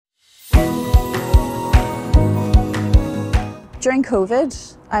During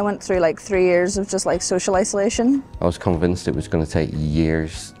COVID, I went through like 3 years of just like social isolation. I was convinced it was going to take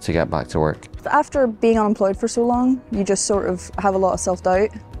years to get back to work. After being unemployed for so long, you just sort of have a lot of self-doubt.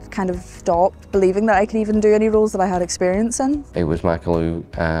 Kind of stopped believing that I could even do any roles that I had experience in. It was Michael who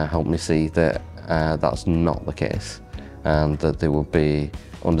helped me see that that's not the case, and that they would be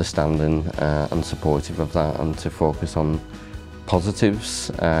understanding and supportive of that, and to focus on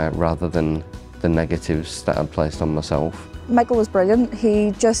positives rather than the negatives that I'd placed on myself. Michael was brilliant.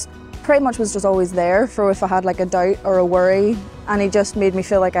 He just pretty much was just always there for if I had like a doubt or a worry, and he just made me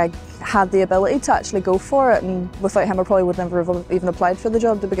feel like I had the ability to actually go for it, and without him I probably would never have even applied for the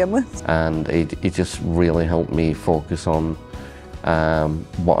job to begin with. And he just really helped me focus on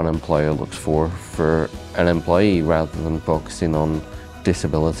what an employer looks for an employee, rather than focusing on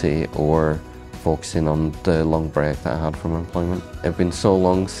disability or focusing on the long break that I had from employment. It's been so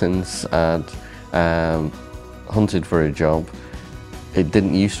long since I'd hunted for a job. It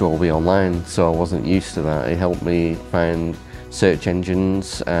didn't used to all be online, so I wasn't used to that. It helped me find search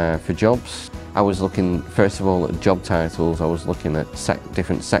engines for jobs. I was looking, first of all, at job titles. I was looking at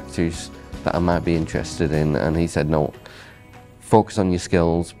different sectors that I might be interested in, and he said, no, focus on your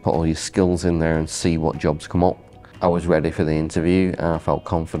skills, put all your skills in there and see what jobs come up. I was ready for the interview and I felt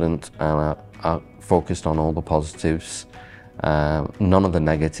confident, and I focused on all the positives, none of the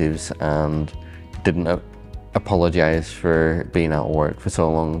negatives, and didn't apologise for being out of work for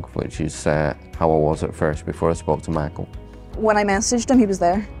so long, which is how I was at first before I spoke to Michael. When I messaged him, he was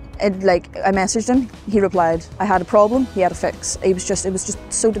there. I messaged him, he replied. I had a problem, he had a fix. It was just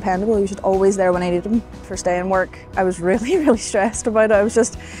so dependable. He was just always there when I needed him. First day in work, I was really, really stressed about it. I was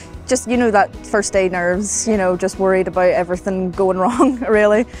just you know, that first day nerves, you know, just worried about everything going wrong,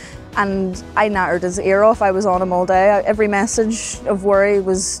 really. And I nattered his ear off. I was on him all day. Every message of worry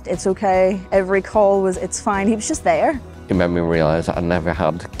was, it's okay. Every call was, it's fine. He was just there. It made me realise that I never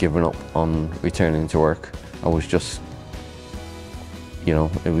had given up on returning to work. I was just, you know,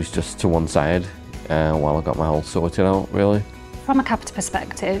 it was just to one side while I got my health sorted out, really. From a Capita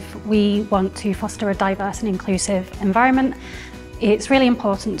perspective, we want to foster a diverse and inclusive environment. It's really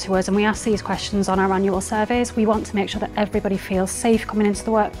important to us, and we ask these questions on our annual surveys. We want to make sure that everybody feels safe coming into the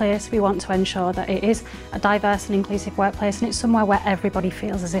workplace. We want to ensure that it is a diverse and inclusive workplace, and it's somewhere where everybody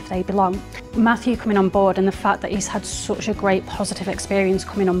feels as if they belong. Matthew coming on board, and the fact that he's had such a great positive experience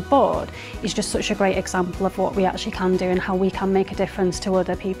coming on board, is just such a great example of what we actually can do and how we can make a difference to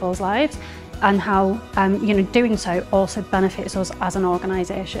other people's lives, and how you know, doing so also benefits us as an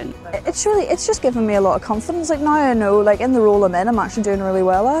organisation. It's just given me a lot of confidence. Like, now I know, like, in the role I'm in, I'm actually doing really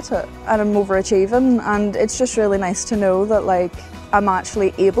well at it, and I'm overachieving, and it's just really nice to know that, like, I'm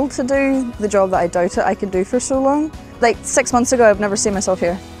actually able to do the job that I doubted I could do for so long. Like, 6 months ago I've never seen myself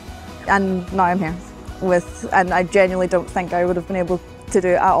here, and now I'm here and I genuinely don't think I would have been able to do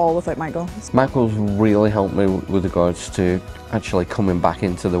it at all without Michael. Michael's really helped me with regards to actually coming back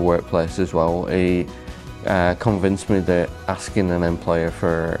into the workplace as well. He convinced me that asking an employer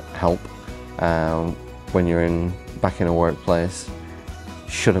for help when you're back in a workplace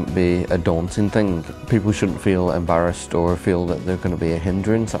shouldn't be a daunting thing. People shouldn't feel embarrassed or feel that they're going to be a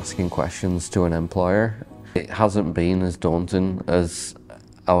hindrance asking questions to an employer. It hasn't been as daunting as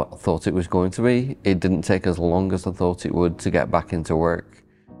I thought it was going to be. It didn't take as long as I thought it would to get back into work.